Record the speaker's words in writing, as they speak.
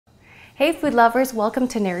Hey food lovers, welcome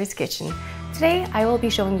to Nary's Kitchen. Today I will be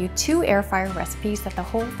showing you 2 air fryer recipes that the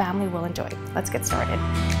whole family will enjoy. Let's get started.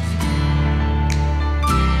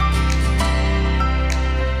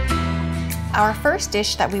 Our first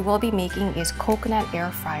dish that we will be making is coconut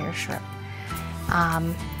air fryer shrimp.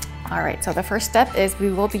 Alright, so the first step is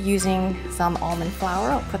we will be using some almond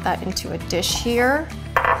flour. I'll put that into a dish here.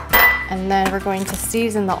 And then we're going to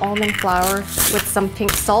season the almond flour with some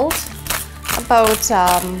pink salt. About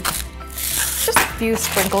just a few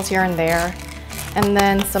sprinkles here and there. And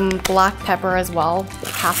then some black pepper as well,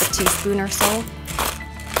 like half a teaspoon or so.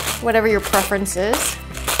 Whatever your preference is.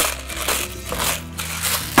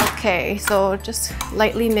 Okay, so just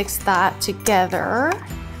lightly mix that together.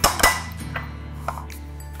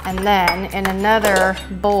 And then in another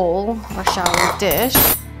bowl or shallow dish,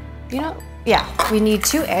 we need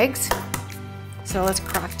 2 eggs. So let's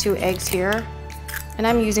crack 2 eggs here. And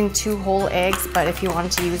I'm using 2 whole eggs, but if you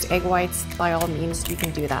want to use egg whites, by all means, you can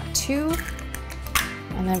do that too.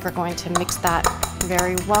 And then we're going to mix that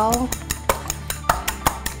very well.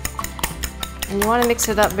 And you want to mix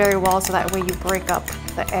it up very well so that way you break up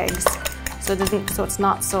the eggs. So it's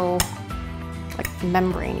not so like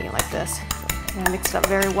membraney like this. I'm gonna mix it up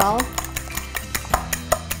very well.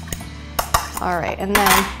 All right, and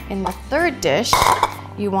then in the third dish,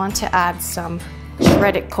 you want to add some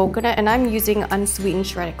shredded coconut, and I'm using unsweetened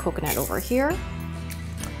shredded coconut over here.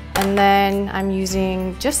 And then I'm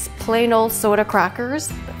using just plain old soda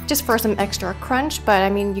crackers, just for some extra crunch, but I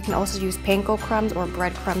mean, you can also use panko crumbs or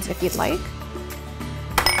breadcrumbs if you'd like.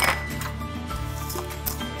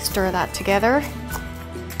 Stir that together.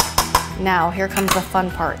 Now, here comes the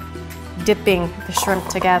fun part, dipping the shrimp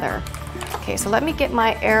together. Okay, so let me get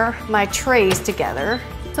my trays together.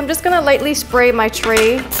 So I'm just gonna lightly spray my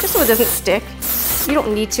tray, just so it doesn't stick. You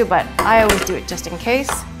don't need to, but I always do it just in case.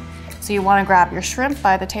 So you wanna grab your shrimp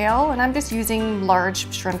by the tail, and I'm just using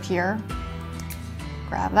large shrimp here.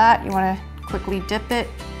 Grab that, you wanna quickly dip it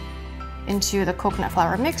into the coconut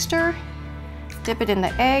flour mixture, dip it in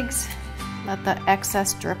the eggs, let the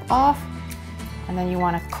excess drip off, and then you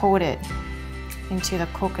wanna coat it into the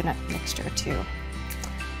coconut mixture too.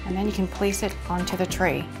 And then you can place it onto the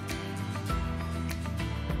tray.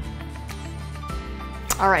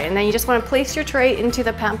 All right, and then you just want to place your tray into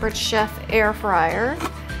the Pampered Chef Air Fryer. So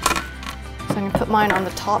I'm gonna put mine on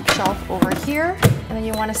the top shelf over here, and then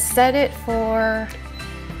you want to set it for,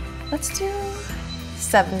 let's do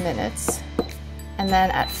 7 minutes, and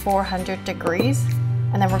then at 400 degrees,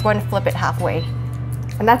 and then we're going to flip it halfway.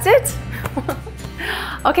 And that's it.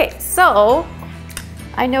 Okay, so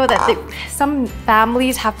I know that some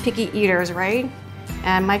families have picky eaters, right?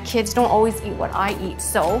 And my kids don't always eat what I eat,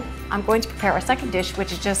 so I'm going to prepare a second dish,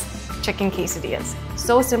 which is just chicken quesadillas.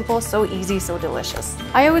 So simple, so easy, so delicious.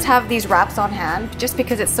 I always have these wraps on hand just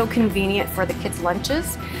because it's so convenient for the kids'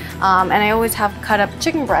 lunches. And I always have cut up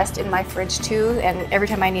chicken breast in my fridge too, and every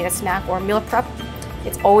time I need a snack or meal prep,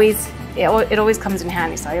 it always comes in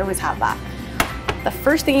handy, so I always have that. The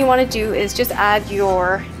first thing you want to do is just add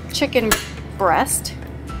your chicken breast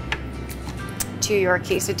to your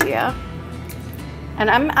quesadilla. And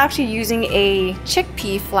I'm actually using a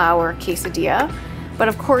chickpea flour quesadilla, but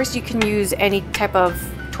of course you can use any type of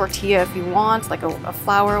tortilla if you want, like a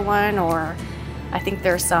flour one, or I think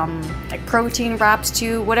there's some like protein wraps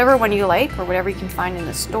too, whatever one you like or whatever you can find in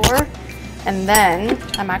the store. And then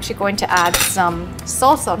I'm actually going to add some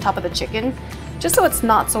salsa on top of the chicken, just so it's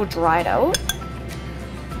not so dried out.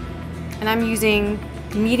 And I'm using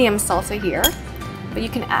medium salsa here. But you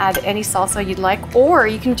can add any salsa you'd like, or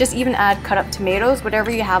you can just even add cut up tomatoes, whatever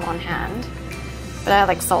you have on hand. But I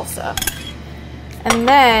like salsa. And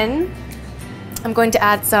then I'm going to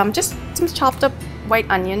add some chopped up white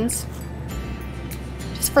onions,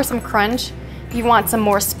 just for some crunch. If you want some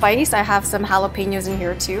more spice, I have some jalapenos in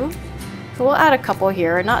here too. So we'll add a couple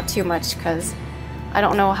here, not too much, because I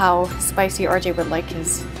don't know how spicy RJ would like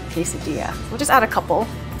his quesadilla. We'll just add a couple.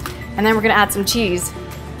 And then we're gonna add some cheese.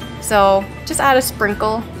 So just add a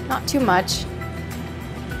sprinkle, not too much.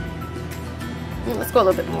 Let's go a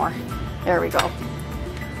little bit more. There we go.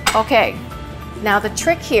 Okay, now the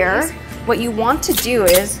trick here, what you want to do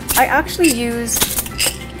is, I actually use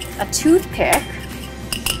a toothpick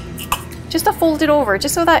just to fold it over,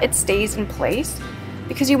 just so that it stays in place,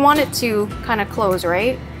 because you want it to kind of close,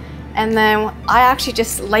 right? And then I actually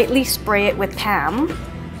just lightly spray it with Pam,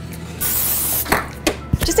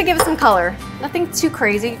 just to give it some color. Nothing too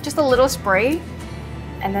crazy, just a little spray,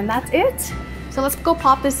 and then that's it. So let's go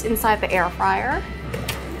pop this inside the air fryer.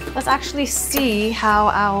 Let's actually see how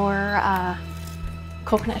our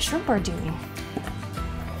coconut shrimp are doing.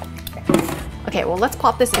 Okay, well, let's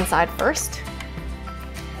pop this inside first.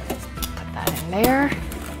 there.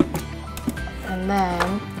 And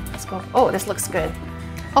then let's go. Oh, this looks good.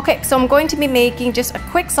 Okay, so I'm going to be making just a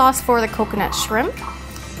quick sauce for the coconut shrimp.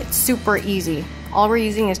 It's super easy. All we're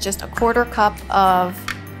using is just a 1/4 cup of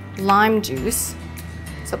lime juice.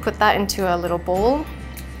 So put that into a little bowl,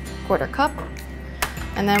 1/4 cup.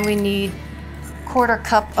 And then we need 1/4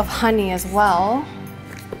 cup of honey as well.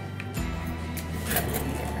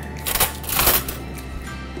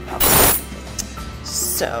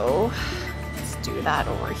 So let's do that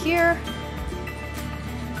over here.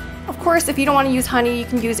 Of course, if you don't want to use honey, you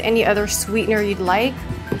can use any other sweetener you'd like.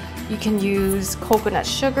 You can use coconut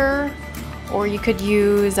sugar, or you could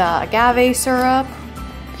use agave syrup.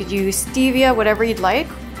 You could use stevia, whatever you'd like.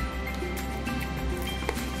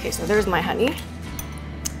 Okay, so there's my honey.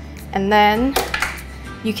 And then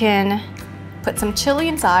you can put some chili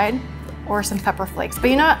inside or some pepper flakes.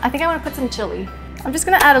 But you know what? I think I want to put some chili. I'm just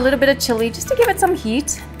gonna add a little bit of chili just to give it some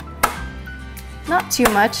heat. Not too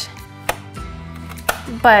much,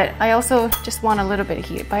 but I also just want a little bit of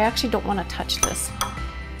heat. But I actually don't want to touch this.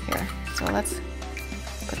 Here, so let's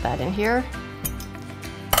put that in here.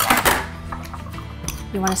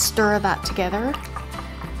 You want to stir that together.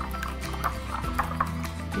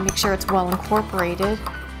 Make sure it's well incorporated.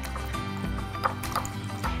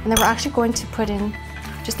 And then we're actually going to put in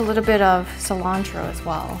just a little bit of cilantro as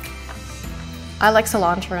well. I like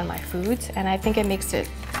cilantro in my foods, and I think it makes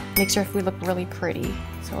your food look really pretty.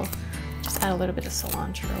 So just add a little bit of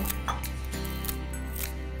cilantro.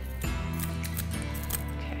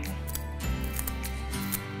 Okay.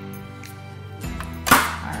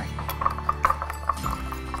 All right.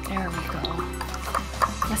 There we go.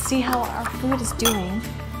 Let's see how our food is doing.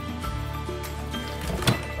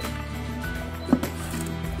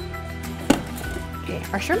 Okay,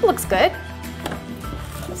 our shrimp looks good.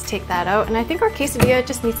 Let's take that out. And I think our quesadilla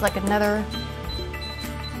just needs like another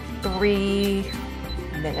 3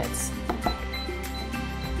 minutes.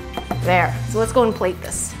 There, so let's go and plate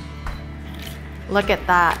this. Look at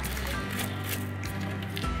that.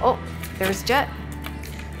 Oh, there's Jet.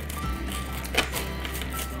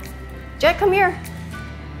 Jet, come here.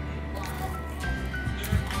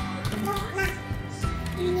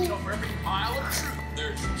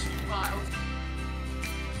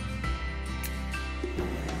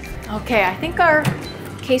 Okay, I think our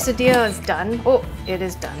quesadilla is done. Oh, it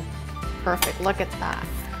is done. Perfect, look at that.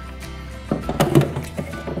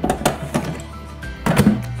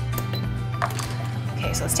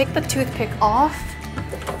 Okay, so let's take the toothpick off.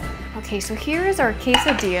 Okay, so here is our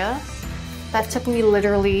quesadilla. That took me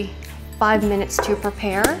literally 5 minutes to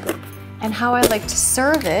prepare. And how I like to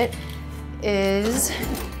serve it is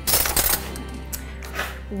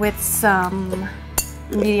with some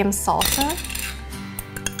medium salsa.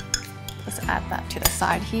 Let's add that to the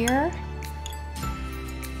side here.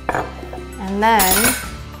 And then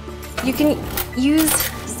you can use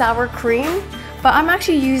sour cream, but I'm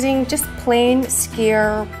actually using just plain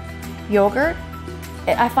skyr yogurt.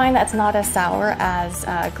 I find that it's not as sour as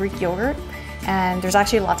Greek yogurt, and there's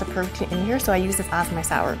actually lots of protein in here, so I use this as my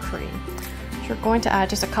sour cream. So we're going to add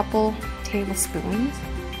just a couple tablespoons.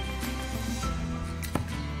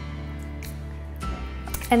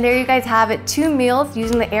 And there you guys have it, 2 meals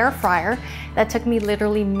using the air fryer that took me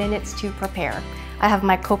literally minutes to prepare. I have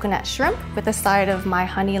my coconut shrimp with a side of my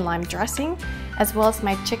honey and lime dressing, as well as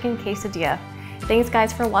my chicken quesadilla. Thanks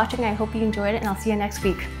guys for watching. I hope you enjoyed it, and I'll see you next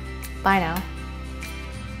week. Bye now.